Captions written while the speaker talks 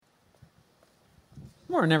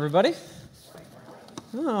Morning, everybody.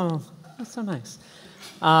 Oh, that's so nice.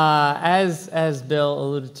 As Bill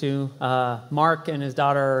alluded to, Mark and his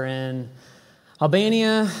daughter are in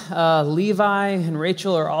Albania. Levi and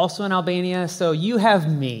Rachel are also in Albania. So you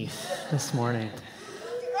have me this morning.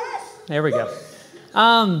 There we go.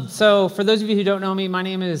 So for those of you who don't know me, my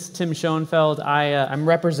name is Tim Schoenfeld. I'm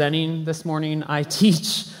representing this morning. I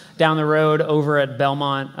teach down the road over at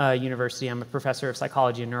Belmont University. I'm a professor of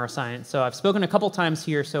psychology and neuroscience. So I've spoken a couple times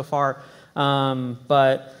here so far, but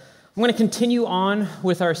I'm going to continue on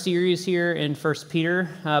with our series here in 1 Peter.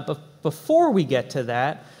 But before we get to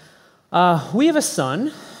that, we have a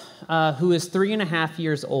son who is 3.5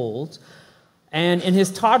 years old. And in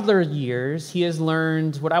his toddler years, he has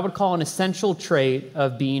learned what I would call an essential trait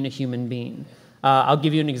of being a human being. I'll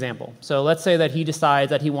give you an example. So let's say that he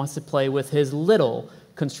decides that he wants to play with his little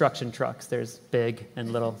construction trucks. There's big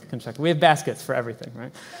and little construction. We have baskets for everything,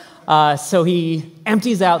 right? So he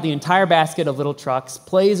empties out the entire basket of little trucks,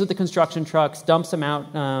 plays with the construction trucks, dumps them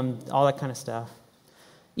out, all that kind of stuff.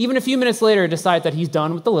 Even a few minutes later, decides that he's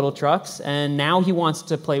done with the little trucks, and now he wants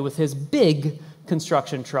to play with his big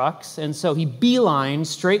construction trucks, and so he beelines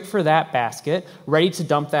straight for that basket, ready to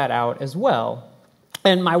dump that out as well.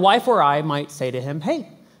 And my wife or I might say to him, "Hey,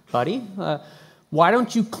 buddy, why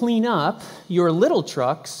don't you clean up your little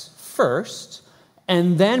trucks first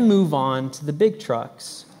and then move on to the big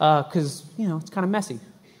trucks? Because, it's kind of messy."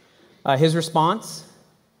 His response,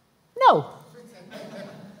 "No.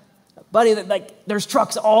 Buddy, there's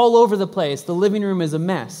trucks all over the place. The living room is a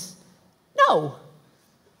mess." "No."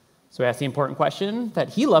 So we ask the important question that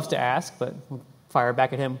he loves to ask, but we'll fire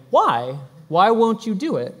back at him. "Why? Why won't you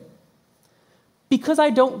do it?" "Because I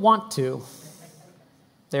don't want to."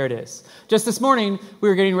 There it is. Just this morning, we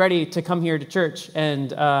were getting ready to come here to church,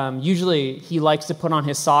 and usually he likes to put on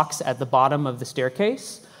his socks at the bottom of the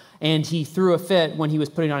staircase, and he threw a fit when he was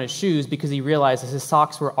putting on his shoes because he realized that his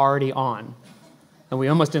socks were already on, and we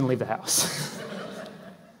almost didn't leave the house.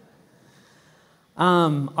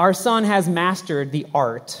 Our son has mastered the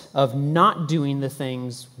art of not doing the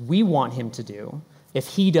things we want him to do if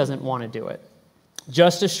he doesn't want to do it.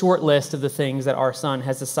 Just a short list of the things that our son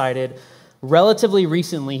has decided relatively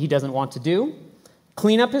recently he doesn't want to do: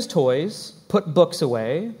 clean up his toys, put books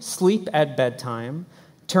away, sleep at bedtime,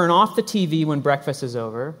 turn off the TV when breakfast is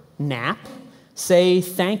over, nap, say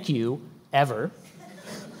thank you ever,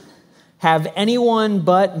 have anyone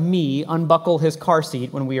but me unbuckle his car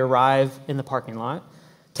seat when we arrive in the parking lot,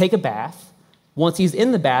 take a bath, once he's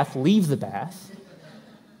in the bath, leave the bath,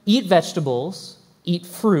 eat vegetables, eat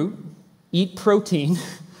fruit, eat protein,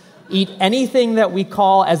 eat anything that we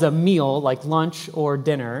call as a meal, like lunch or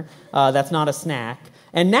dinner, that's not a snack,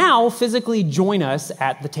 and now physically join us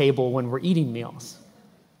at the table when we're eating meals,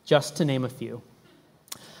 just to name a few.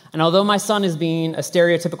 And although my son is being a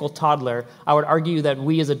stereotypical toddler, I would argue that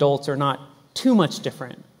we as adults are not too much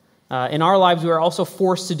different. In our lives, we are also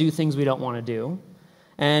forced to do things we don't want to do.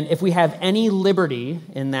 And if we have any liberty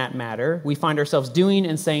in that matter, we find ourselves doing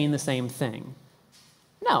and saying the same thing.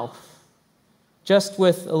 No. Just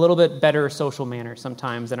with a little bit better social manners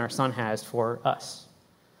sometimes than our son has for us.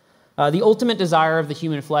 The ultimate desire of the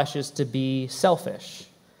human flesh is to be selfish,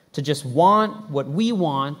 to just want what we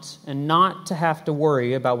want and not to have to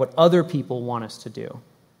worry about what other people want us to do.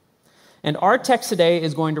 And our text today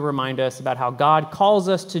is going to remind us about how God calls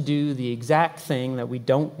us to do the exact thing that we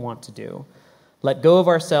don't want to do: let go of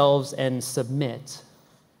ourselves and submit.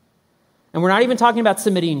 And we're not even talking about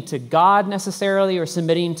submitting to God necessarily or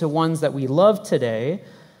submitting to ones that we love today,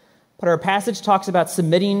 but our passage talks about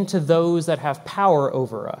submitting to those that have power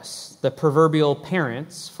over us, the proverbial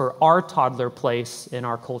parents for our toddler place in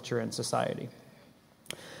our culture and society.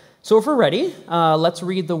 So if we're ready, let's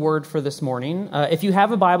read the word for this morning. If you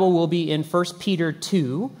have a Bible, we'll be in 1 Peter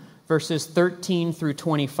 2, verses 13 through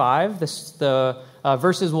 25. The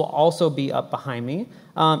verses will also be up behind me.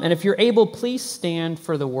 And if you're able, please stand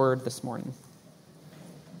for the word this morning.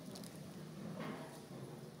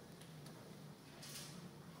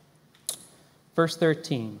 Verse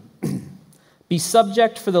 13. Be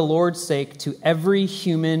subject for the Lord's sake to every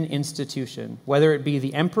human institution, whether it be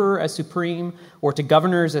the emperor as supreme or to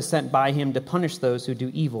governors as sent by him to punish those who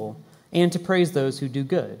do evil and to praise those who do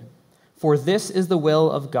good. For this is the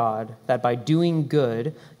will of God, that by doing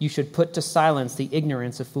good you should put to silence the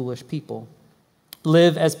ignorance of foolish people.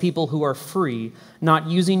 Live as people who are free, not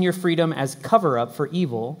using your freedom as cover-up for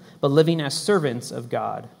evil, but living as servants of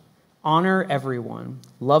God. Honor everyone,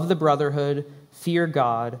 love the brotherhood, fear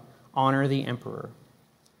God, honor the emperor.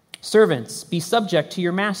 Servants, be subject to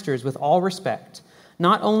your masters with all respect,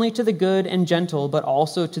 not only to the good and gentle, but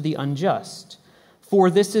also to the unjust. For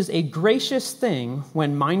this is a gracious thing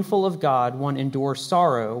when mindful of God one endures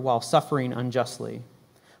sorrow while suffering unjustly.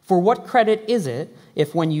 For what credit is it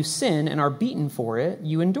if when you sin and are beaten for it,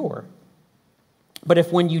 you endure? But if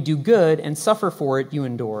when you do good and suffer for it, you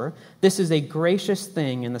endure, this is a gracious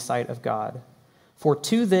thing in the sight of God. For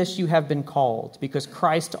to this you have been called, because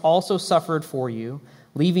Christ also suffered for you,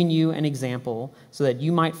 leaving you an example, so that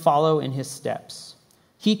you might follow in his steps.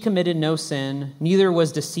 He committed no sin, neither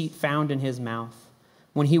was deceit found in his mouth.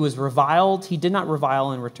 When he was reviled, he did not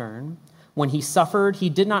revile in return. When he suffered, he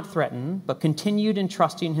did not threaten, but continued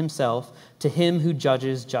entrusting himself to him who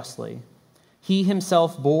judges justly. He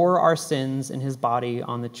himself bore our sins in his body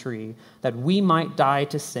on the tree, that we might die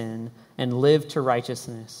to sin and live to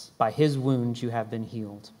righteousness. By his wounds you have been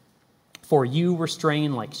healed. For you were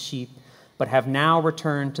straying like sheep, but have now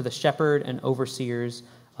returned to the shepherd and overseers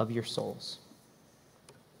of your souls.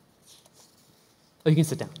 Oh, you can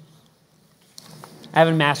sit down. I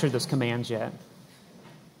haven't mastered those commands yet.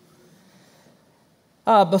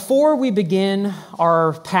 Before we begin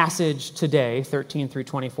our passage today, 13 through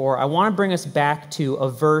 24, I want to bring us back to a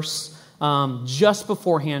verse just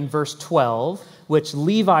beforehand, verse 12, which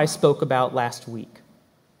Levi spoke about last week.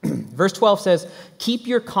 Verse 12 says, "Keep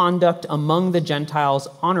your conduct among the Gentiles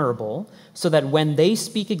honorable, so that when they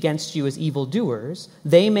speak against you as evildoers,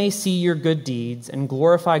 they may see your good deeds and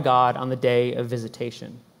glorify God on the day of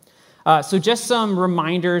visitation." So just some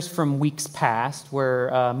reminders from weeks past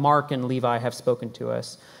where Mark and Levi have spoken to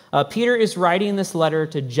us. Peter is writing this letter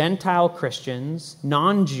to Gentile Christians,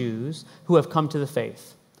 non-Jews, who have come to the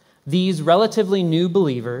faith. These relatively new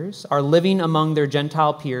believers are living among their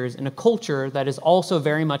Gentile peers in a culture that is also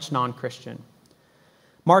very much non-Christian.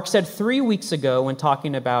 Mark said 3 weeks ago when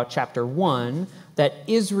talking about chapter 1 that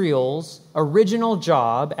Israel's original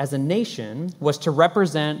job as a nation was to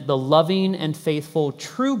represent the loving and faithful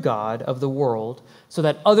true God of the world so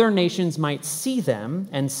that other nations might see them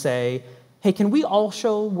and say, hey, can we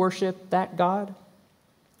also worship that God?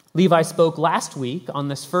 Levi spoke last week on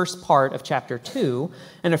this first part of chapter 2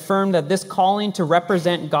 and affirmed that this calling to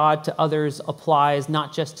represent God to others applies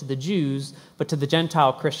not just to the Jews, but to the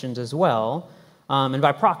Gentile Christians as well, and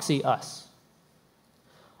by proxy, us.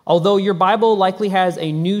 Although your Bible likely has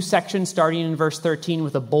a new section starting in verse 13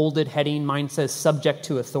 with a bolded heading, mine says subject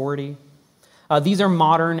to authority. These are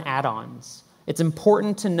modern add-ons. It's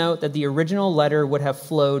important to note that the original letter would have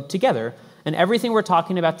flowed together, and everything we're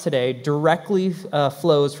talking about today directly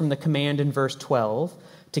flows from the command in verse 12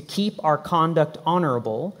 to keep our conduct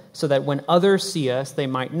honorable so that when others see us, they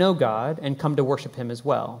might know God and come to worship him as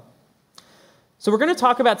well. So we're going to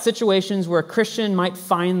talk about situations where a Christian might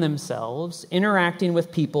find themselves interacting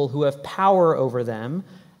with people who have power over them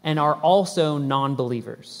and are also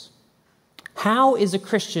non-believers. How is a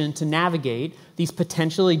Christian to navigate these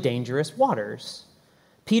potentially dangerous waters?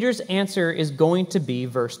 Peter's answer is going to be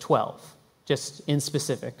verse 12, just in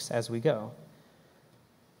specifics as we go.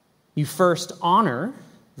 You first honor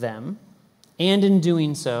them, and in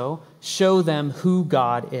doing so, show them who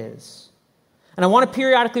God is. And I want to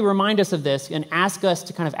periodically remind us of this and ask us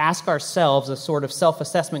to kind of ask ourselves a sort of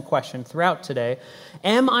self-assessment question throughout today.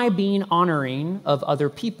 Am I being honoring of other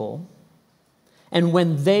people? And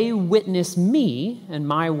when they witness me and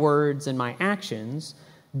my words and my actions,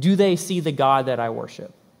 do they see the God that I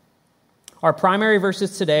worship? Our primary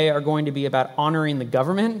verses today are going to be about honoring the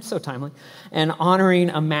government, so timely, and honoring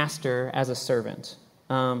a master as a servant.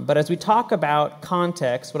 But as we talk about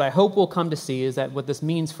context, what I hope we'll come to see is that what this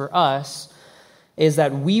means for us is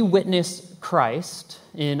that we witness Christ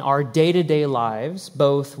in our day-to-day lives,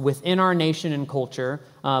 both within our nation and culture,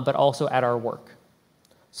 but also at our work.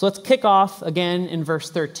 So let's kick off again in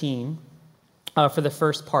verse 13 for the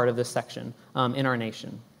first part of this section in our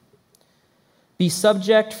nation. Be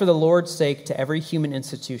subject for the Lord's sake to every human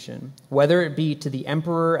institution, whether it be to the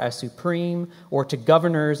emperor as supreme or to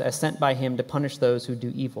governors as sent by him to punish those who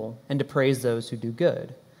do evil and to praise those who do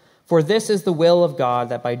good. For this is the will of God,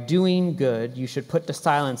 that by doing good you should put to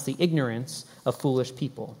silence the ignorance of foolish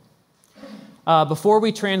people. Before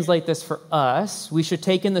we translate this for us, we should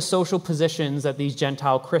take in the social positions that these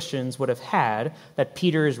Gentile Christians would have had that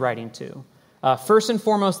Peter is writing to. First and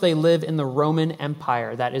foremost, they live in the Roman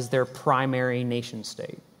Empire. That is their primary nation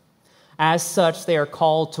state. As such, they are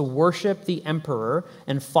called to worship the emperor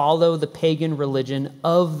and follow the pagan religion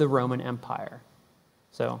of the Roman Empire.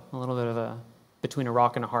 So a little bit of between a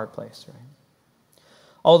rock and a hard place, right?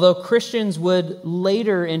 Although Christians would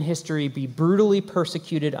later in history be brutally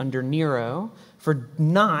persecuted under Nero for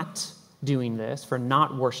not doing this, for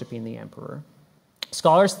not worshiping the emperor,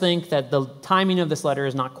 scholars think that the timing of this letter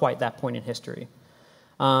is not quite that point in history.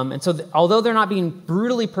 And so although they're not being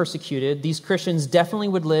brutally persecuted, these Christians definitely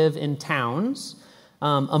would live in towns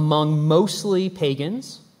among mostly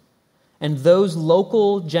pagans. And those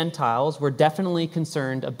local Gentiles were definitely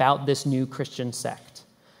concerned about this new Christian sect,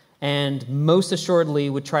 and most assuredly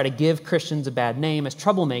would try to give Christians a bad name as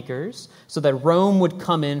troublemakers so that Rome would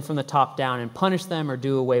come in from the top down and punish them or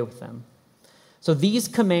do away with them. So these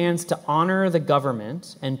commands to honor the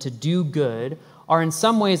government and to do good are in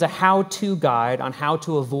some ways a how-to guide on how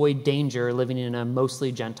to avoid danger living in a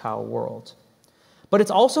mostly Gentile world. But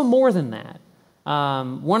it's also more than that.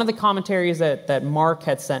 One of the commentaries that Mark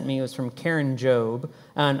had sent me was from Karen Job,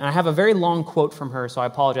 and I have a very long quote from her, so I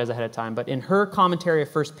apologize ahead of time, but in her commentary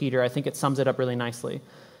of 1 Peter, I think it sums it up really nicely.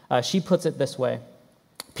 She puts it this way: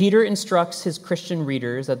 Peter instructs his Christian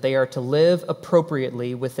readers that they are to live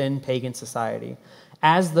appropriately within pagan society,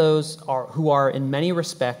 as those who are in many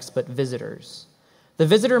respects but visitors. The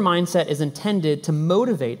visitor mindset is intended to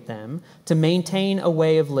motivate them to maintain a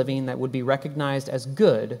way of living that would be recognized as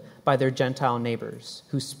good by their Gentile neighbors,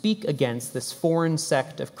 who speak against this foreign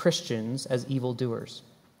sect of Christians as evildoers.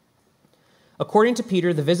 According to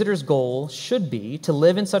Peter, the visitor's goal should be to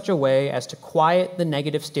live in such a way as to quiet the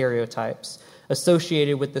negative stereotypes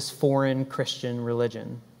associated with this foreign Christian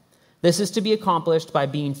religion. This is to be accomplished by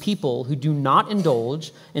being people who do not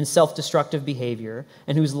indulge in self-destructive behavior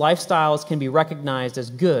and whose lifestyles can be recognized as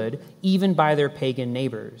good even by their pagan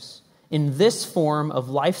neighbors. In this form of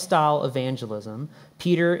lifestyle evangelism,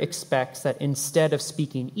 Peter expects that instead of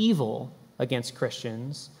speaking evil against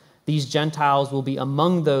Christians, these Gentiles will be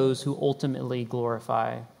among those who ultimately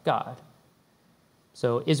glorify God.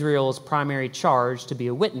 So Israel's primary charge to be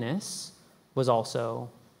a witness was also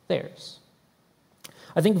theirs.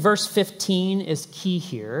 I think verse 15 is key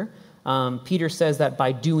here. Peter says that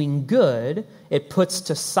by doing good, it puts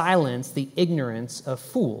to silence the ignorance of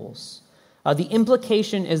fools. The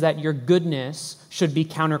implication is that your goodness should be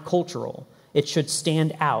countercultural. It should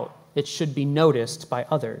stand out. It should be noticed by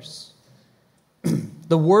others.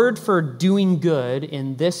 The word for doing good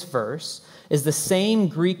in this verse is the same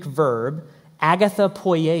Greek verb,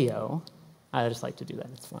 agathapoieo. I just like to do that.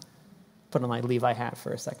 It's fun. Put on my Levi hat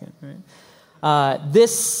for a second, right?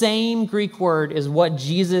 This same Greek word is what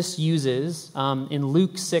Jesus uses in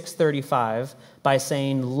Luke 6:35 by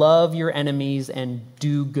saying, love your enemies and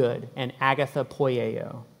do good, and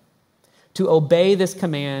agathapoieo. To obey this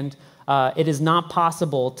command, it is not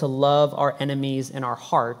possible to love our enemies in our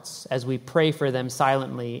hearts as we pray for them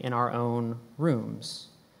silently in our own rooms.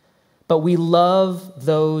 But we love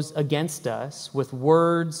those against us with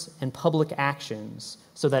words and public actions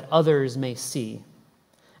so that others may see.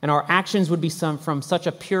 And our actions would be from such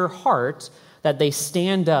a pure heart that they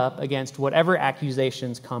stand up against whatever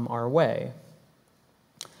accusations come our way.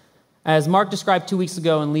 As Mark described 2 weeks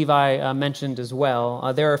ago and Levi mentioned as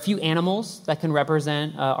well, there are a few animals that can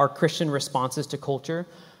represent our Christian responses to culture.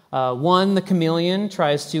 One, the chameleon,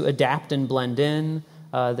 tries to adapt and blend in.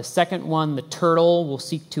 The second one, the turtle, will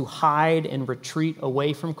seek to hide and retreat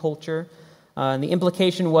away from culture. And the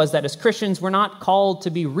implication was that as Christians, we're not called to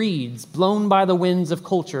be reeds blown by the winds of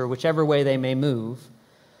culture, whichever way they may move.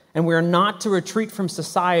 And we're not to retreat from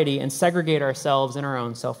society and segregate ourselves in our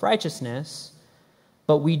own self-righteousness,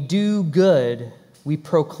 but we do good. We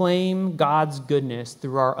proclaim God's goodness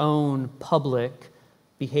through our own public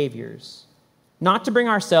behaviors. Not to bring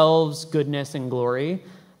ourselves goodness and glory,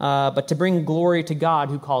 but to bring glory to God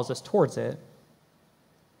who calls us towards it.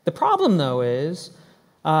 The problem, though, is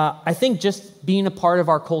I think just being a part of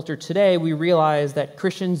our culture today, we realize that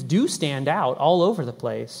Christians do stand out all over the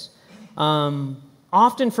place,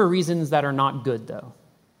 often for reasons that are not good, though.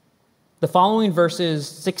 The following verses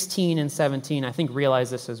 16 and 17, I think,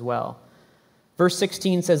 realize this as well. Verse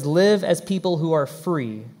 16 says, live as people who are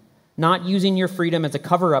free, not using your freedom as a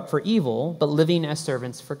cover-up for evil, but living as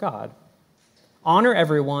servants for God. Honor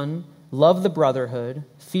everyone, love the brotherhood,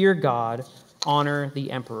 fear God, honor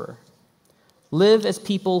the emperor. Live as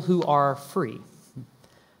people who are free.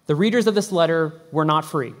 The readers of this letter were not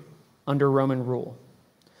free under Roman rule.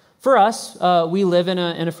 For us, we live in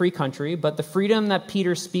a free country, but the freedom that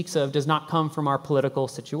Peter speaks of does not come from our political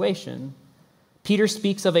situation. Peter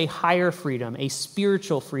speaks of a higher freedom, a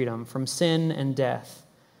spiritual freedom from sin and death,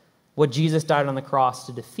 what Jesus died on the cross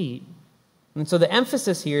to defeat. And so the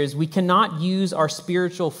emphasis here is we cannot use our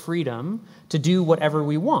spiritual freedom to do whatever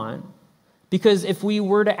we want. Because if we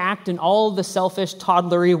were to act in all the selfish,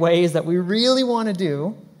 toddlery ways that we really want to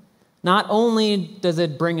do, not only does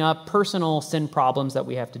it bring up personal sin problems that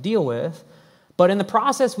we have to deal with, but in the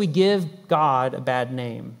process, we give God a bad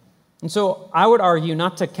name. And so I would argue,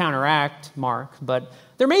 not to counteract Mark, but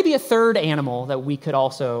there may be a third animal that we could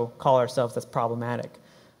also call ourselves that's problematic.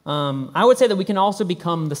 I would say that we can also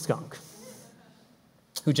become the skunk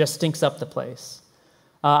who just stinks up the place.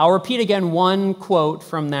 I'll repeat again one quote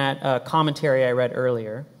from that commentary I read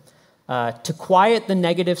earlier. To quiet the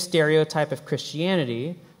negative stereotype of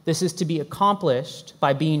Christianity, this is to be accomplished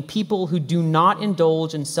by being people who do not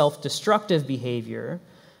indulge in self-destructive behavior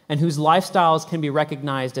and whose lifestyles can be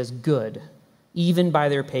recognized as good, even by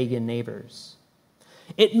their pagan neighbors.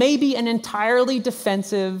 It may be an entirely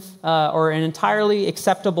defensive or an entirely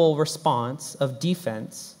acceptable response of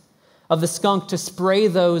defense of the skunk to spray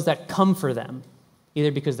those that come for them,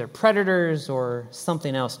 either because they're predators or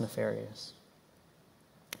something else nefarious.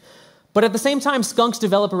 But at the same time, skunks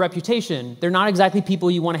develop a reputation. They're not exactly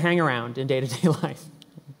people you want to hang around in day-to-day life.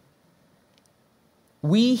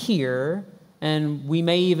 We hear, and we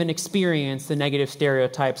may even experience, the negative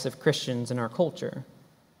stereotypes of Christians in our culture.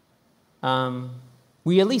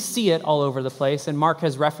 We at least see it all over the place, and Mark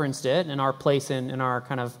has referenced it in our place in our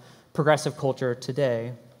kind of progressive culture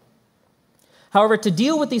today. However, to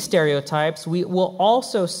deal with these stereotypes, we will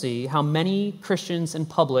also see how many Christians in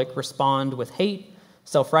public respond with hate,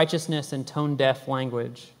 self-righteousness, and tone-deaf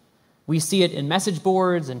language. We see it in message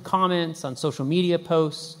boards and comments on social media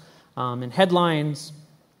posts, in headlines,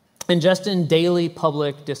 and just in daily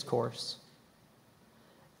public discourse.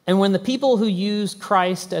 And when the people who use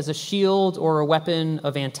Christ as a shield or a weapon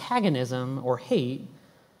of antagonism or hate,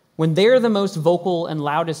 when they're the most vocal and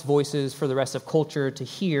loudest voices for the rest of culture to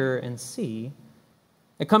hear and see,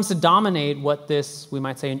 it comes to dominate what this, we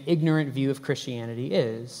might say, an ignorant view of Christianity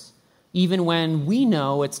is, even when we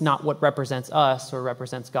know it's not what represents us or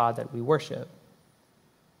represents God that we worship.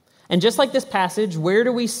 And just like this passage, where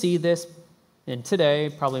do we see this in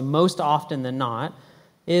today, probably most often than not,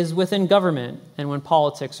 is within government and when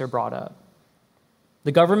politics are brought up.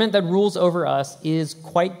 The government that rules over us is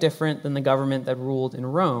quite different than the government that ruled in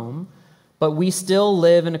Rome, but we still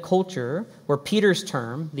live in a culture where Peter's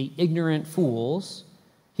term, the ignorant fools,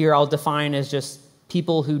 here I'll define as just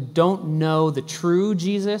people who don't know the true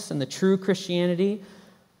Jesus and the true Christianity,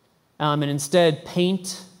 and instead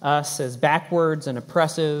paint us as backwards and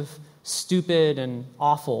oppressive, stupid and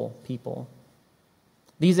awful people.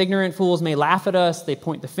 These ignorant fools may laugh at us, they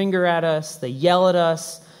point the finger at us, they yell at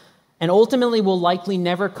us, and ultimately will likely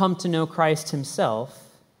never come to know Christ himself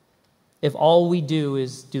if all we do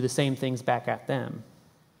is do the same things back at them.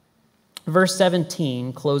 Verse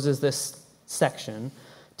 17 closes this section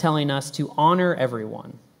telling us to honor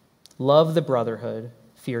everyone, love the brotherhood,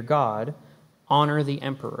 fear God, honor the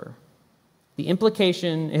emperor. The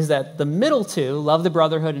implication is that the middle two, love the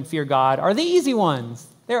brotherhood and fear God, are the easy ones.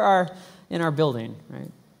 There are in our building, right?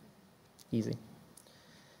 Easy.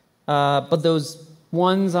 But those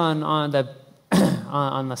ones on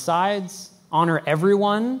the sides, honor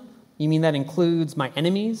everyone. You mean that includes my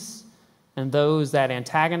enemies and those that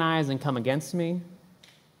antagonize and come against me?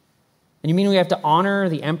 And you mean we have to honor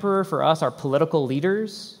the emperor for us, our political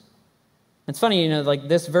leaders? It's funny, like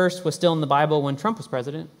this verse was still in the Bible when Trump was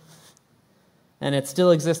president, and it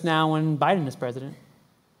still exists now when Biden is president.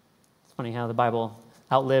 It's funny how the Bible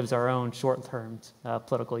outlives our own short-term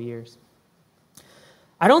political years.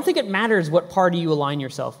 I don't think it matters what party you align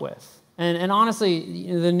yourself with. And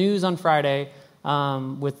honestly, the news on Friday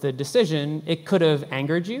with the decision, it could have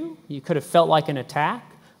angered you. You could have felt like an attack,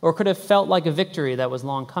 or could have felt like a victory that was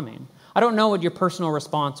long coming. I don't know what your personal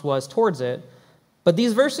response was towards it, but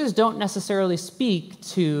these verses don't necessarily speak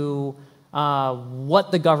to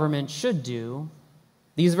what the government should do.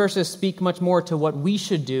 These verses speak much more to what we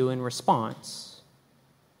should do in response.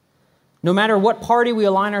 No matter what party we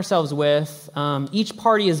align ourselves with, each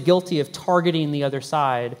party is guilty of targeting the other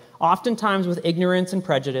side, oftentimes with ignorance and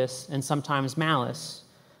prejudice, and sometimes malice.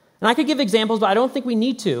 And I could give examples, but I don't think we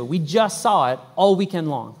need to. We just saw it all weekend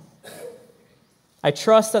long. I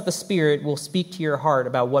trust that the Spirit will speak to your heart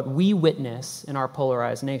about what we witness in our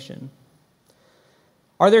polarized nation.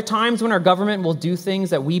 Are there times when our government will do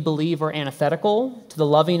things that we believe are antithetical to the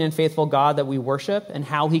loving and faithful God that we worship and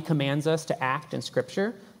how he commands us to act in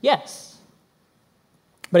Scripture? Yes.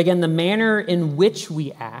 But again, the manner in which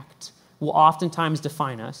we act will oftentimes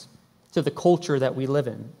define us to the culture that we live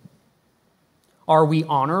in. Are we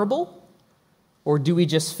honorable, or do we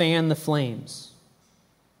just fan the flames?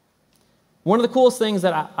 One of the coolest things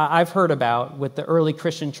that I've heard about with the early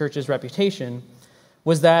Christian church's reputation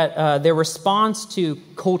was that their response to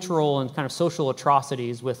cultural and kind of social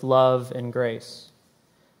atrocities with love and grace.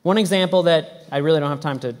 One example that I really don't have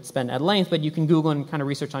time to spend at length, but you can Google and kind of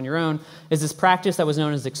research on your own, is this practice that was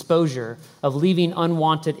known as exposure, of leaving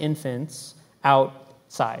unwanted infants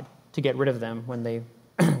outside to get rid of them when they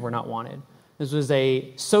were not wanted. This was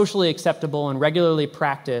a socially acceptable and regularly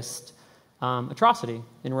practiced atrocity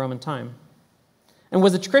in Roman time. And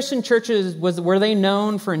was the Christian churches, were they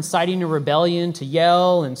known for inciting a rebellion to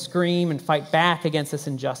yell and scream and fight back against this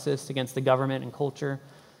injustice, against the government and culture?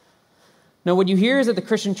 No, what you hear is that the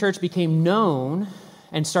Christian church became known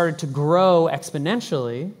and started to grow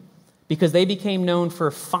exponentially because they became known for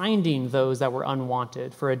finding those that were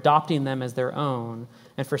unwanted, for adopting them as their own,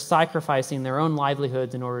 and for sacrificing their own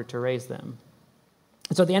livelihoods in order to raise them.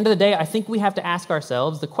 And so at the end of the day, I think we have to ask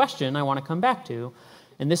ourselves the question I want to come back to.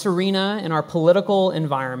 In this arena, in our political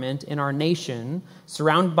environment, in our nation,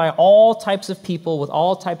 surrounded by all types of people with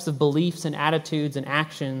all types of beliefs and attitudes and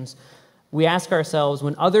actions, we ask ourselves,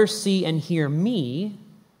 when others see and hear me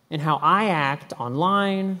and how I act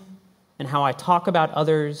online and how I talk about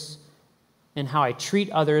others and how I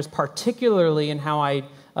treat others, particularly in how I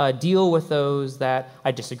deal with those that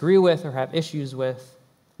I disagree with or have issues with,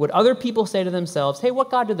 would other people say to themselves, hey,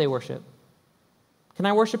 what God do they worship? Can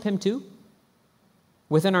I worship him too?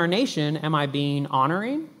 Within our nation, am I being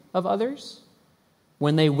honoring of others?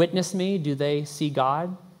 When they witness me, do they see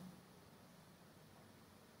God?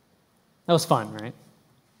 That was fun, right?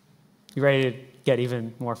 You ready to get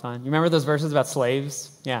even more fun? You remember those verses about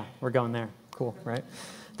slaves? Yeah, we're going there. Cool, right?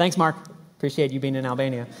 Thanks, Mark. Appreciate you being in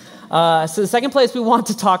Albania. So the second place we want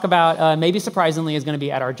to talk about, maybe surprisingly, is going to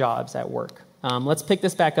be at our jobs, at work. Let's pick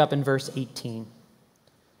this back up in verse 18.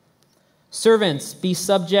 Servants, be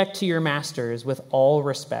subject to your masters with all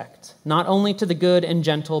respect, not only to the good and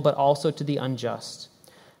gentle, but also to the unjust.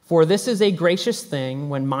 For this is a gracious thing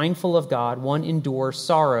when, mindful of God, one endures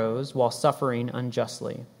sorrows while suffering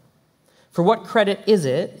unjustly. For what credit is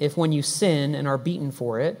it if when you sin and are beaten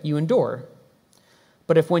for it, you endure?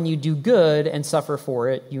 But if when you do good and suffer for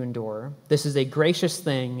it, you endure, this is a gracious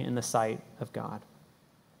thing in the sight of God.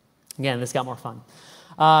 Again, this got more fun.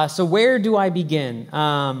 So where do I begin?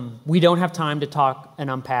 We don't have time to talk and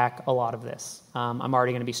unpack a lot of this. I'm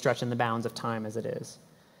already going to be stretching the bounds of time as it is.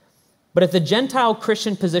 But if the Gentile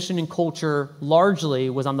Christian position and culture largely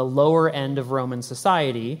was on the lower end of Roman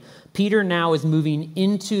society, Peter now is moving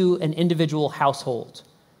into an individual household.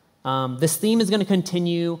 This theme is going to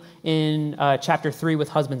continue in chapter 3 with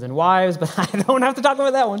husbands and wives, but I don't have to talk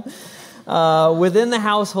about that one. Within the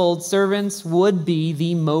household, servants would be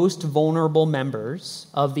the most vulnerable members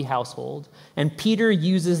of the household, and Peter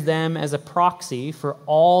uses them as a proxy for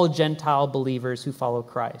all Gentile believers who follow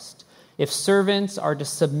Christ. If servants are to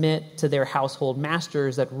submit to their household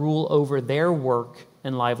masters that rule over their work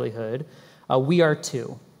and livelihood, we are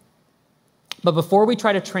too. But before we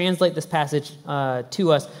try to translate this passage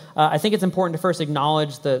to us, I think it's important to first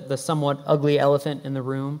acknowledge the somewhat ugly elephant in the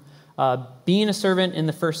room. Being a servant in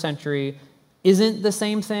the first century isn't the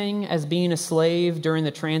same thing as being a slave during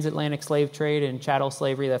the transatlantic slave trade and chattel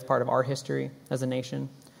slavery that's part of our history as a nation.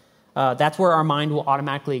 That's where our mind will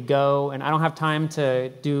automatically go, and I don't have time to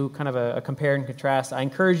do kind of a compare and contrast. I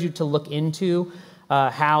encourage you to look into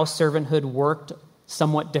how servanthood worked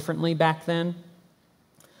somewhat differently back then.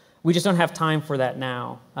 We just don't have time for that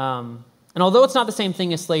now. And although it's not the same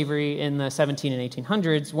thing as slavery in the 17 and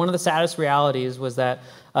 1800s, one of the saddest realities was that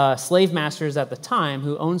slave masters at the time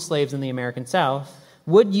who owned slaves in the American South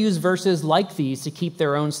would use verses like these to keep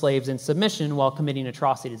their own slaves in submission while committing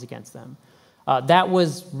atrocities against them. That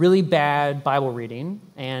was really bad Bible reading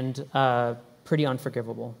and pretty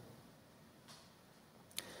unforgivable.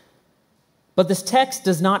 But this text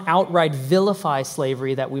does not outright vilify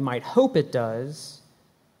slavery that we might hope it does.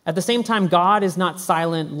 At the same time, God is not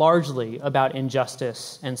silent largely about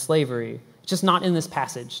injustice and slavery. It's just not in this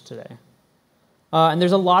passage today. And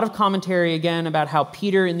there's a lot of commentary, again, about how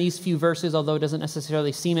Peter, in these few verses, although it doesn't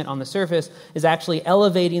necessarily seem it on the surface, is actually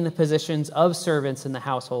elevating the positions of servants in the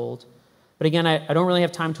household. But again, I don't really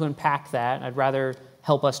have time to unpack that. I'd rather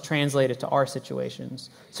help us translate it to our situations.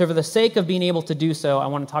 So for the sake of being able to do so, I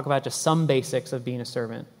want to talk about just some basics of being a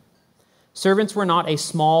servant. Servants were not a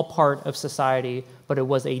small part of society, but it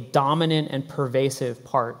was a dominant and pervasive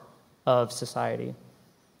part of society.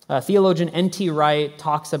 Theologian N.T. Wright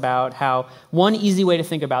talks about how one easy way to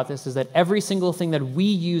think about this is that every single thing that we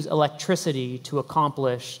use electricity to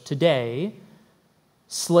accomplish today,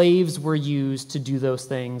 slaves were used to do those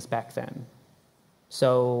things back then.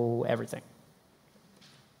 So everything.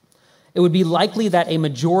 It would be likely that a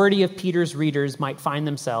majority of Peter's readers might find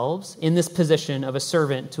themselves in this position of a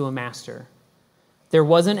servant to a master. There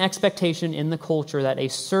was an expectation in the culture that a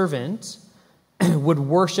servant would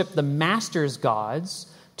worship the master's gods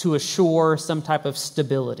to assure some type of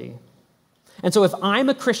stability. And so if I'm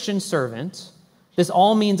a Christian servant, this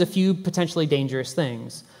all means a few potentially dangerous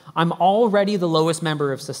things. I'm already the lowest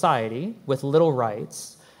member of society with little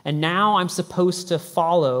rights, and now I'm supposed to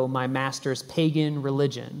follow my master's pagan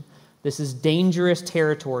religion, This is dangerous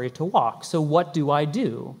territory to walk. So what do I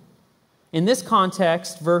do? In this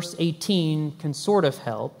context, verse 18 can sort of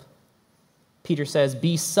help. Peter says,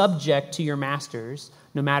 be subject to your masters,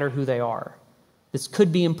 no matter who they are. This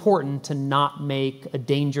could be important to not make a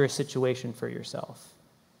dangerous situation for yourself.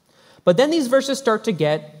 But then these verses start to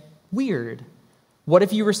get weird. What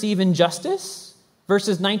if you receive injustice?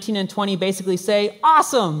 Verses 19 and 20 basically say,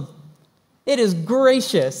 awesome! It is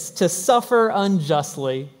gracious to suffer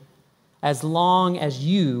unjustly as long as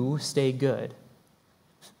you stay good.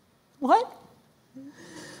 What?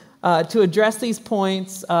 To address these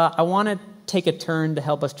points, I want to take a turn to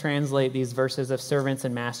help us translate these verses of servants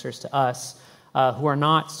and masters to us who are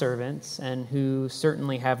not servants and who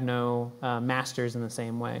certainly have no masters in the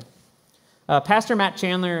same way. Pastor Matt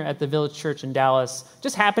Chandler at the Village Church in Dallas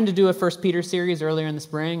just happened to do a 1 Peter series earlier in the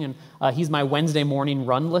spring, and he's my Wednesday morning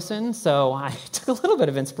run listen, so I took a little bit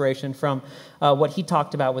of inspiration from what he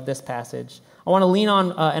talked about with this passage. I want to lean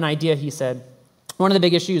on an idea he said. One of the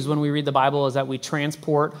big issues when we read the Bible is that we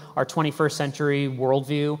transport our 21st century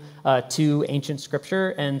worldview to ancient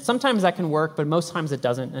scripture, and sometimes that can work, but most times it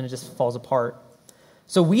doesn't, and it just falls apart.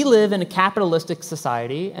 So we live in a capitalistic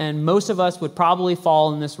society, and most of us would probably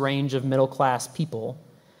fall in this range of middle-class people.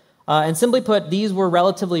 And simply put, these were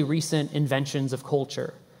relatively recent inventions of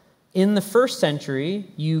culture. In the first century,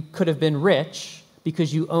 you could have been rich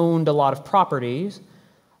because you owned a lot of properties.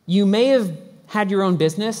 You may have had your own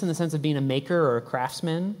business in the sense of being a maker or a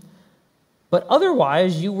craftsman, but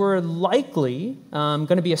otherwise you were likely going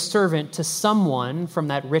to be a servant to someone from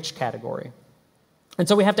that rich category. And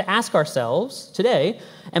so we have to ask ourselves today,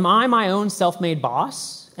 am I my own self-made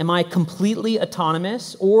boss? Am I completely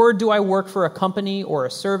autonomous? Or do I work for a company or a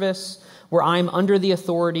service where I'm under the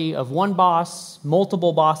authority of one boss,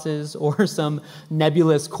 multiple bosses, or some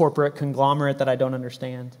nebulous corporate conglomerate that I don't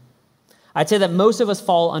understand? I'd say that most of us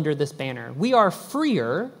fall under this banner. We are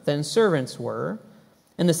freer than servants were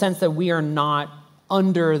in the sense that we are not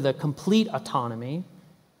under the complete autonomy.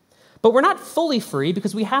 But we're not fully free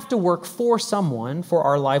because we have to work for someone for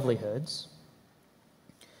our livelihoods.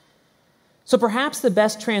 So perhaps the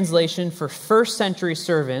best translation for first century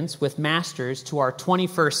servants with masters to our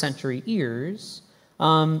 21st century ears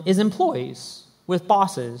is employees with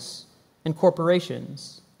bosses and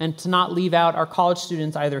corporations. And to not leave out our college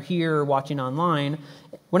students either here or watching online,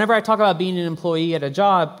 whenever I talk about being an employee at a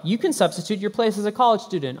job, you can substitute your place as a college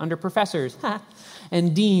student under professors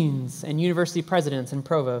and deans and university presidents and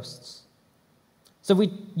provosts. So if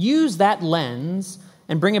we use that lens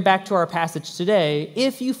and bring it back to our passage today,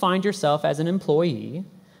 if you find yourself as an employee,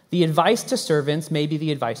 the advice to servants may be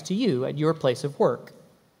the advice to you at your place of work.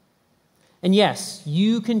 And yes,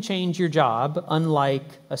 you can change your job unlike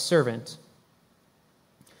a servant.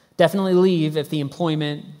 Definitely leave if the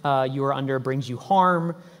employment you are under brings you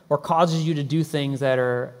harm or causes you to do things that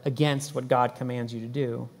are against what God commands you to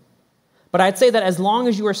do. But I'd say that as long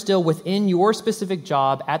as you are still within your specific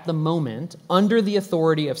job at the moment, under the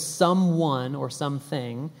authority of someone or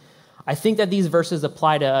something, I think that these verses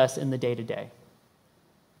apply to us in the day-to-day.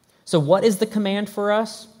 So what is the command for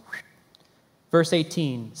us? Verse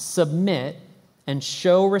 18, submit and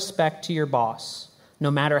show respect to your boss,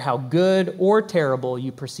 no matter how good or terrible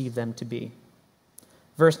you perceive them to be.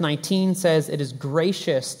 Verse 19 says it is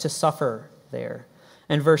gracious to suffer there.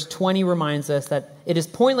 And verse 20 reminds us that it is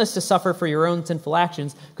pointless to suffer for your own sinful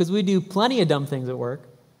actions because we do plenty of dumb things at work.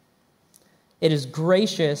 It is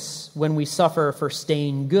gracious when we suffer for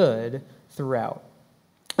staying good throughout.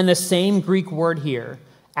 And the same Greek word here,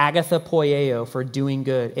 agathpoieo, for doing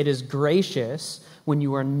good. It is gracious when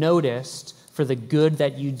you are noticed for the good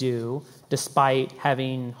that you do despite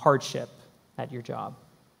having hardship at your job.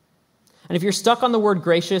 And if you're stuck on the word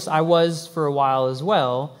gracious, I was for a while as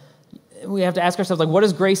well, we have to ask ourselves, what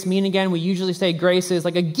does grace mean again? We usually say grace is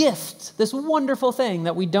like a gift, this wonderful thing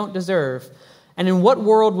that we don't deserve. And in what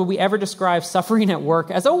world would we ever describe suffering at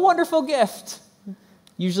work as a wonderful gift?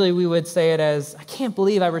 Usually we would say it as, I can't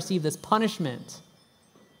believe I received this punishment.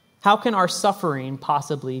 How can our suffering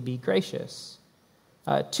possibly be gracious?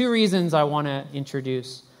 Two reasons I want to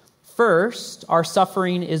introduce. First, our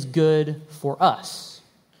suffering is good for us.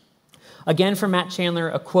 Again, from Matt Chandler,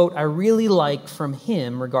 a quote I really like from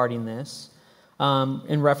him regarding this,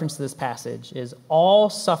 in reference to this passage, is all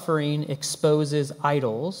suffering exposes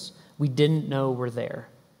idols we didn't know were there.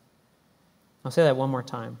 I'll say that one more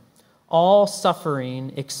time. All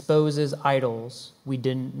suffering exposes idols we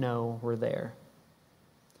didn't know were there.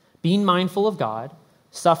 Being mindful of God,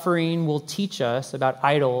 suffering will teach us about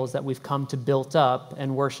idols that we've come to build up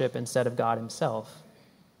and worship instead of God himself.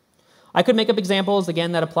 I could make up examples,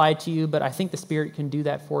 again, that apply to you, but I think the Spirit can do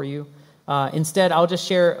that for you. Instead, I'll just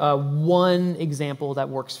share one example that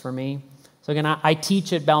works for me. So again, I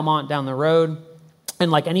teach at Belmont down the road, and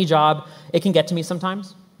like any job, it can get to me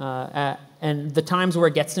sometimes. And the times where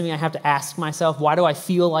it gets to me, I have to ask myself, why do I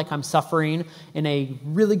feel like I'm suffering in a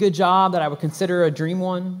really good job that I would consider a dream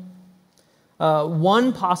one?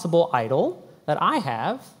 One possible idol that I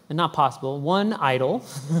have, and not possible, one idol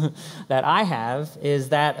that I have is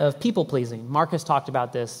that of people-pleasing. Mark has talked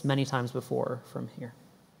about this many times before from here.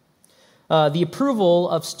 The approval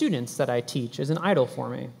of students that I teach is an idol for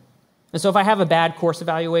me. And so if I have a bad course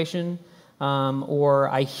evaluation, or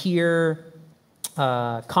I hear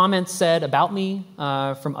comments said about me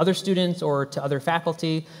from other students or to other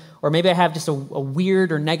faculty, or maybe I have just a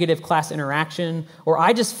weird or negative class interaction, or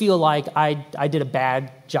I just feel like I did a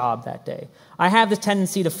bad job that day. I have this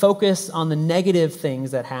tendency to focus on the negative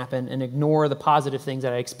things that happen and ignore the positive things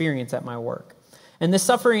that I experience at my work. And this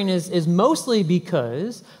suffering is mostly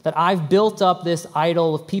because that I've built up this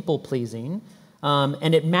idol of people-pleasing,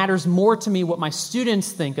 and it matters more to me what my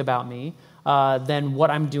students think about me than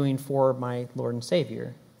what I'm doing for my Lord and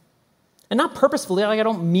Savior. And not purposefully, like I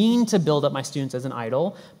don't mean to build up my students as an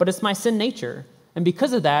idol, but it's my sin nature. And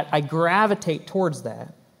because of that, I gravitate towards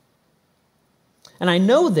that. And I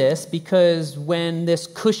know this because when this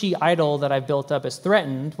cushy idol that I've built up is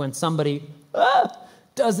threatened, when somebody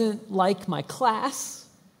doesn't like my class,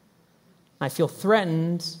 I feel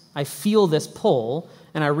threatened, I feel this pull,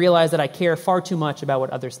 and I realize that I care far too much about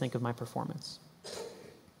what others think of my performance.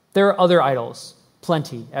 There are other idols,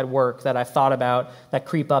 plenty at work that I've thought about that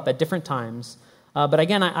creep up at different times. But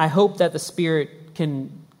again, I hope that the Spirit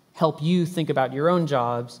can help you think about your own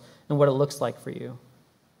jobs and what it looks like for you.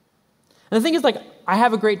 And the thing is, I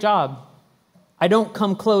have a great job. I don't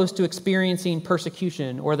come close to experiencing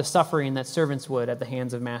persecution or the suffering that servants would at the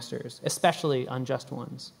hands of masters, especially unjust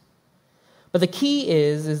ones. But the key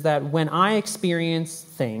is that when I experience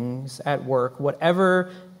things at work,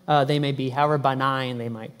 whatever they may be, however benign they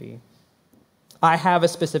might be, I have a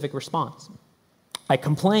specific response. I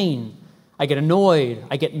complain, I get annoyed,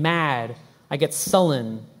 I get mad, I get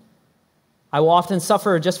sullen. I will often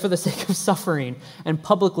suffer just for the sake of suffering, and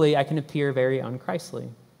publicly I can appear very unchristly.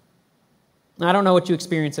 I don't know what you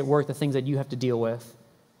experience at work, the things that you have to deal with.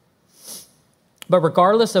 But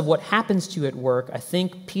regardless of what happens to you at work, I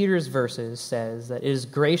think Peter's verses says that it is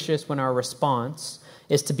gracious when our response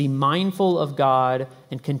is to be mindful of God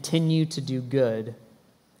and continue to do good.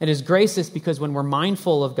 It is gracious because when we're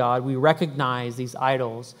mindful of God, we recognize these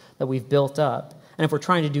idols that we've built up. And if we're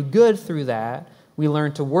trying to do good through that, we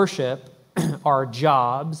learn to worship our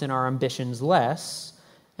jobs and our ambitions less,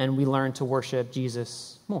 and we learn to worship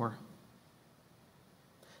Jesus more.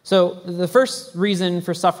 So the first reason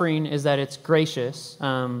for suffering is that it's gracious,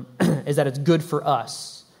 is that it's good for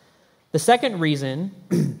us. The second reason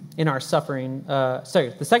in our suffering,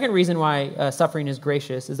 the second reason why suffering is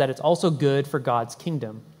gracious is that it's also good for God's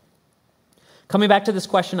kingdom. Coming back to this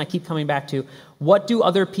question, I keep coming back to, what do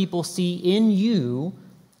other people see in you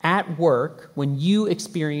at work when you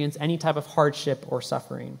experience any type of hardship or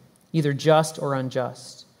suffering, either just or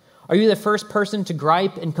unjust? Are you the first person to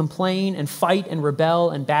gripe and complain and fight and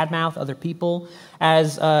rebel and badmouth other people?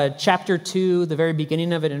 As chapter 2, the very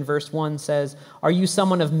beginning of it in verse 1 says, are you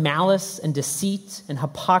someone of malice and deceit and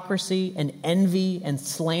hypocrisy and envy and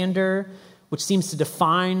slander, which seems to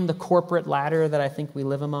define the corporate ladder that I think we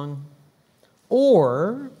live among?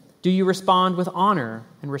 Or do you respond with honor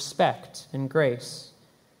and respect and grace?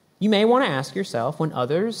 You may want to ask yourself, when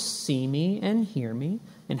others see me and hear me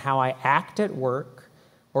and how I act at work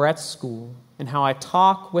or at school and how I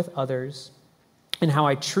talk with others and how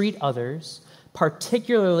I treat others,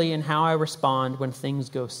 particularly in how I respond when things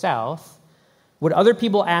go south, would other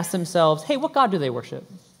people ask themselves, hey, what God do they worship?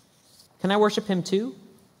 Can I worship him too?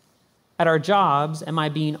 At our jobs, am I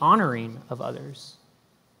being honoring of others?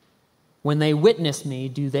 When they witness me,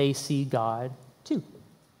 do they see God too?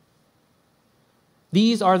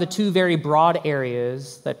 These are the two very broad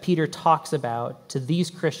areas that Peter talks about to these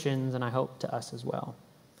Christians, and I hope to us as well.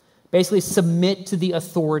 Basically, submit to the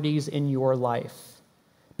authorities in your life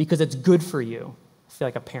because it's good for you. I feel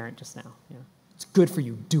like a parent just now. Yeah. It's good for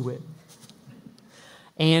you. Do it.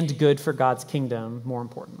 And good for God's kingdom, more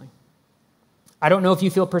importantly. I don't know if you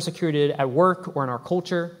feel persecuted at work or in our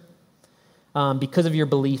culture because of your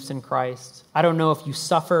beliefs in Christ. I don't know if you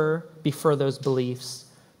suffer for those beliefs.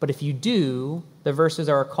 But if you do, the verses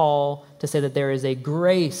are a call to say that there is a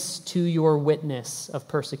grace to your witness of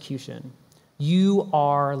persecution. You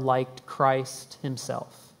are like Christ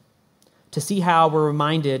himself. To see how we're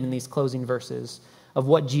reminded in these closing verses of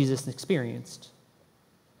what Jesus experienced.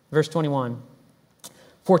 Verse 21,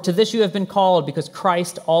 For to this you have been called, because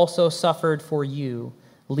Christ also suffered for you,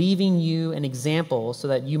 leaving you an example so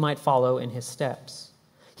that you might follow in his steps.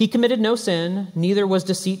 He committed no sin, neither was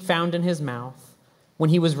deceit found in his mouth. When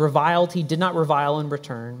he was reviled, he did not revile in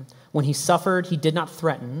return. When he suffered, he did not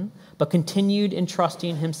threaten, but continued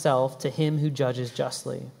entrusting himself to him who judges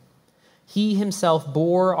justly. He himself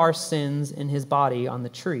bore our sins in his body on the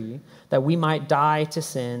tree, that we might die to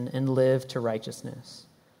sin and live to righteousness.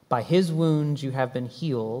 By his wounds you have been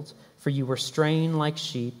healed, for you were straying like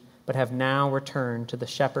sheep, but have now returned to the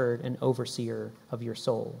shepherd and overseer of your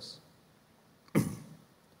souls.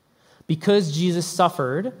 Because Jesus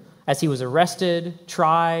suffered as he was arrested,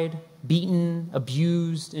 tried, beaten,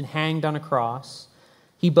 abused, and hanged on a cross,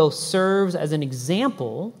 he both serves as an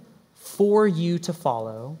example for you to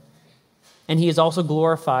follow, and he is also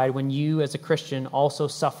glorified when you as a Christian also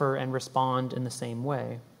suffer and respond in the same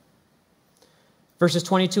way. Verses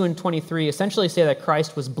 22 and 23 essentially say that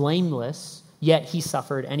Christ was blameless, yet he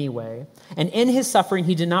suffered anyway. And in his suffering,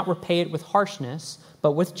 he did not repay it with harshness,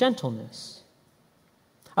 but with gentleness.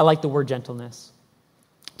 I like the word gentleness.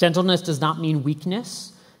 Gentleness does not mean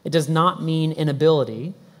weakness. It does not mean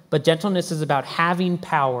inability. But gentleness is about having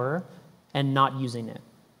power and not using it.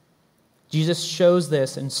 Jesus shows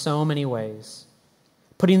this in so many ways.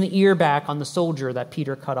 Putting the ear back on the soldier that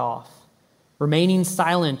Peter cut off. Remaining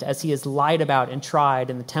silent as he is lied about and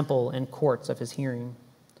tried in the temple and courts of his hearing.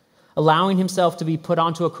 Allowing himself to be put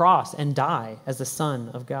onto a cross and die as the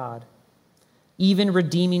Son of God. Even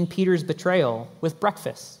redeeming Peter's betrayal with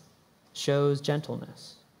breakfast shows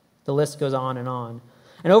gentleness. The list goes on.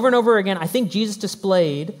 And over again, I think Jesus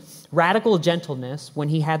displayed radical gentleness when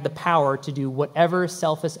he had the power to do whatever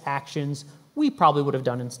selfish actions we probably would have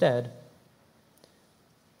done instead.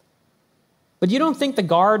 But you don't think the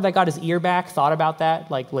guard that got his ear back thought about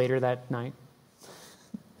that later that night?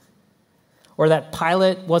 Or that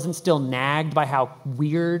Pilate wasn't still nagged by how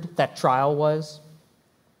weird that trial was?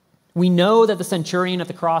 We know that the centurion at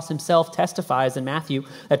the cross himself testifies in Matthew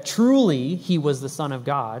that truly he was the Son of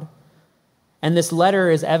God. And this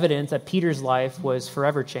letter is evidence that Peter's life was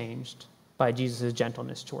forever changed by Jesus'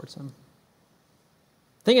 gentleness towards him.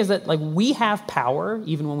 The thing is that we have power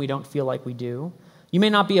even when we don't feel like we do. You may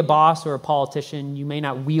not be a boss or a politician. You may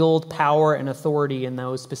not wield power and authority in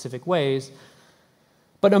those specific ways.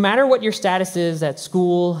 But no matter what your status is at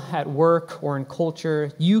school, at work, or in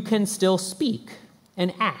culture, you can still speak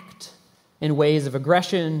and act in ways of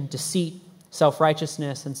aggression, deceit,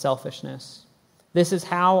 self-righteousness, and selfishness. This is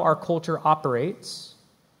how our culture operates.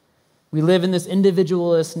 We live in this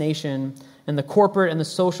individualist nation, and the corporate and the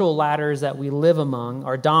social ladders that we live among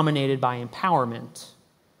are dominated by empowerment,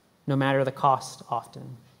 no matter the cost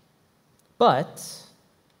often. But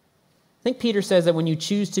I think Peter says that when you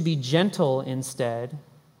choose to be gentle instead,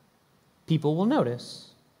 people will notice.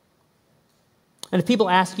 And if people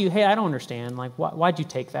ask you, hey, I don't understand, why'd you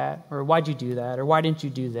take that? Or why'd you do that? Or why didn't you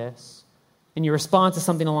do this? And your response is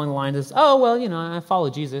something along the lines of, oh, well, I follow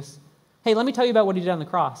Jesus. Hey, let me tell you about what he did on the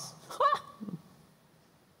cross.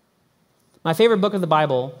 My favorite book of the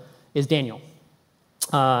Bible is Daniel.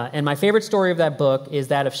 And my favorite story of that book is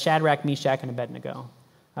that of Shadrach, Meshach, and Abednego.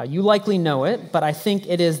 You likely know it, but I think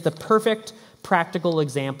it is the perfect practical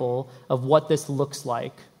example of what this looks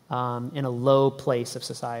like in a low place of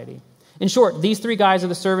society. In short, these three guys are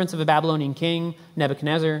the servants of a Babylonian king,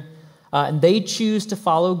 Nebuchadnezzar, and they choose to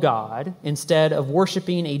follow God instead of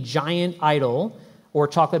worshiping a giant idol or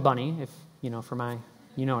chocolate bunny, if, for my,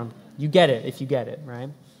 you get it if you get it, right?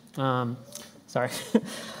 Sorry.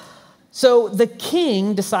 So the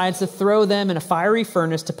king decides to throw them in a fiery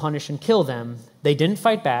furnace to punish and kill them. They didn't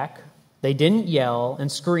fight back. They didn't yell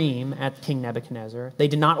and scream at King Nebuchadnezzar. They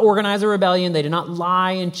did not organize a rebellion. They did not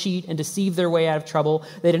lie and cheat and deceive their way out of trouble.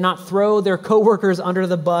 They did not throw their coworkers under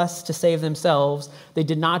the bus to save themselves. They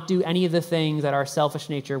did not do any of the things that our selfish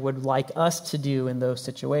nature would like us to do in those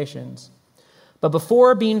situations. But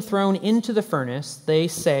before being thrown into the furnace, they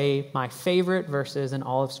say my favorite verses in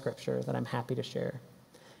all of Scripture that I'm happy to share.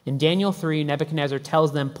 In Daniel 3, Nebuchadnezzar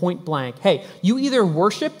tells them point blank, hey, you either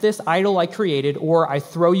worship this idol I created or I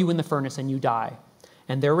throw you in the furnace and you die.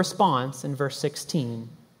 And their response in verse 16,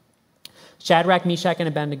 Shadrach, Meshach, and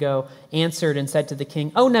Abednego answered and said to the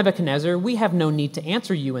king, O Nebuchadnezzar, we have no need to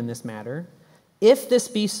answer you in this matter. If this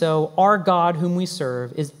be so, our God whom we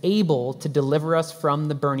serve is able to deliver us from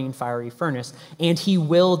the burning fiery furnace, and he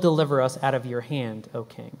will deliver us out of your hand, O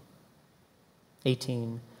king.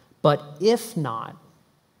 18, but if not,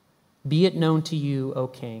 be it known to you, O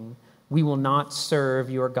king, we will not serve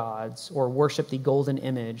your gods or worship the golden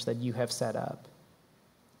image that you have set up.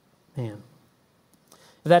 Man.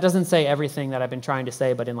 That doesn't say everything that I've been trying to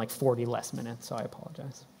say, but in like 40 less minutes, so I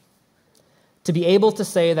apologize. To be able to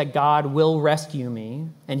say that God will rescue me,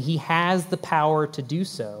 and he has the power to do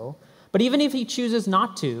so, but even if he chooses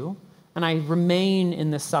not to, and I remain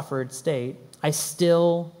in this suffered state, I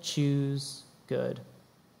still choose good.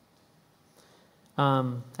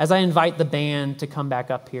 As I invite the band to come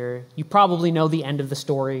back up here, you probably know the end of the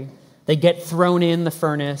story. They get thrown in the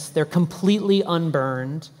furnace. They're completely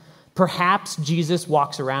unburned. Perhaps Jesus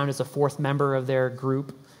walks around as a fourth member of their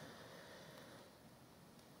group.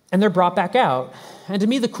 And they're brought back out. And to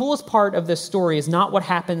me, the coolest part of this story is not what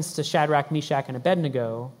happens to Shadrach, Meshach, and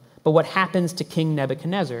Abednego, but what happens to King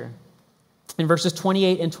Nebuchadnezzar. In verses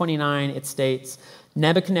 28 and 29, it states,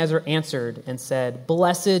 Nebuchadnezzar answered and said,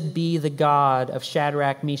 "Blessed be the God of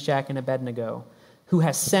Shadrach, Meshach, and Abednego, who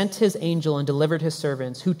has sent his angel and delivered his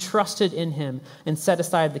servants, who trusted in him and set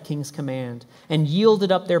aside the king's command, and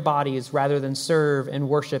yielded up their bodies rather than serve and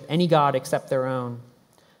worship any god except their own.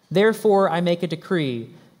 Therefore I make a decree,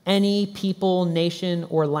 any people, nation,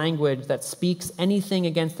 or language that speaks anything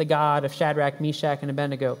against the God of Shadrach, Meshach, and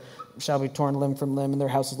Abednego shall be torn limb from limb, and their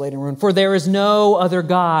houses laid in ruin. For there is no other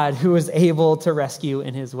God who is able to rescue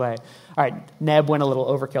in his way." All right, Neb went a little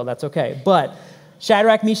overkill. That's okay. But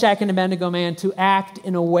Shadrach, Meshach, and Abednego, man, to act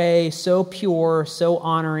in a way so pure, so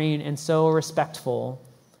honoring, and so respectful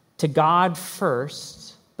to God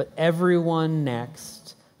first, but everyone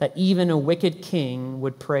next, that even a wicked king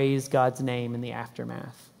would praise God's name in the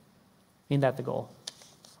aftermath. Ain't that the goal?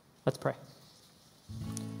 Let's pray.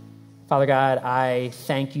 Father God, I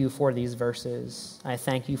thank you for these verses. I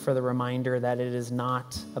thank you for the reminder that it is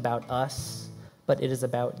not about us, but it is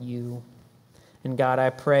about you. And God, I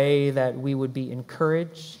pray that we would be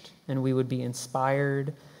encouraged and we would be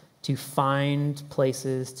inspired to find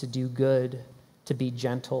places to do good, to be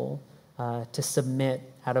gentle, to submit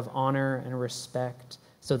out of honor and respect,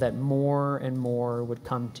 so that more and more would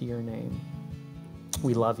come to your name.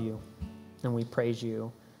 We love you and we praise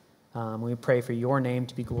you. We pray for your name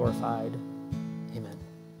to be glorified.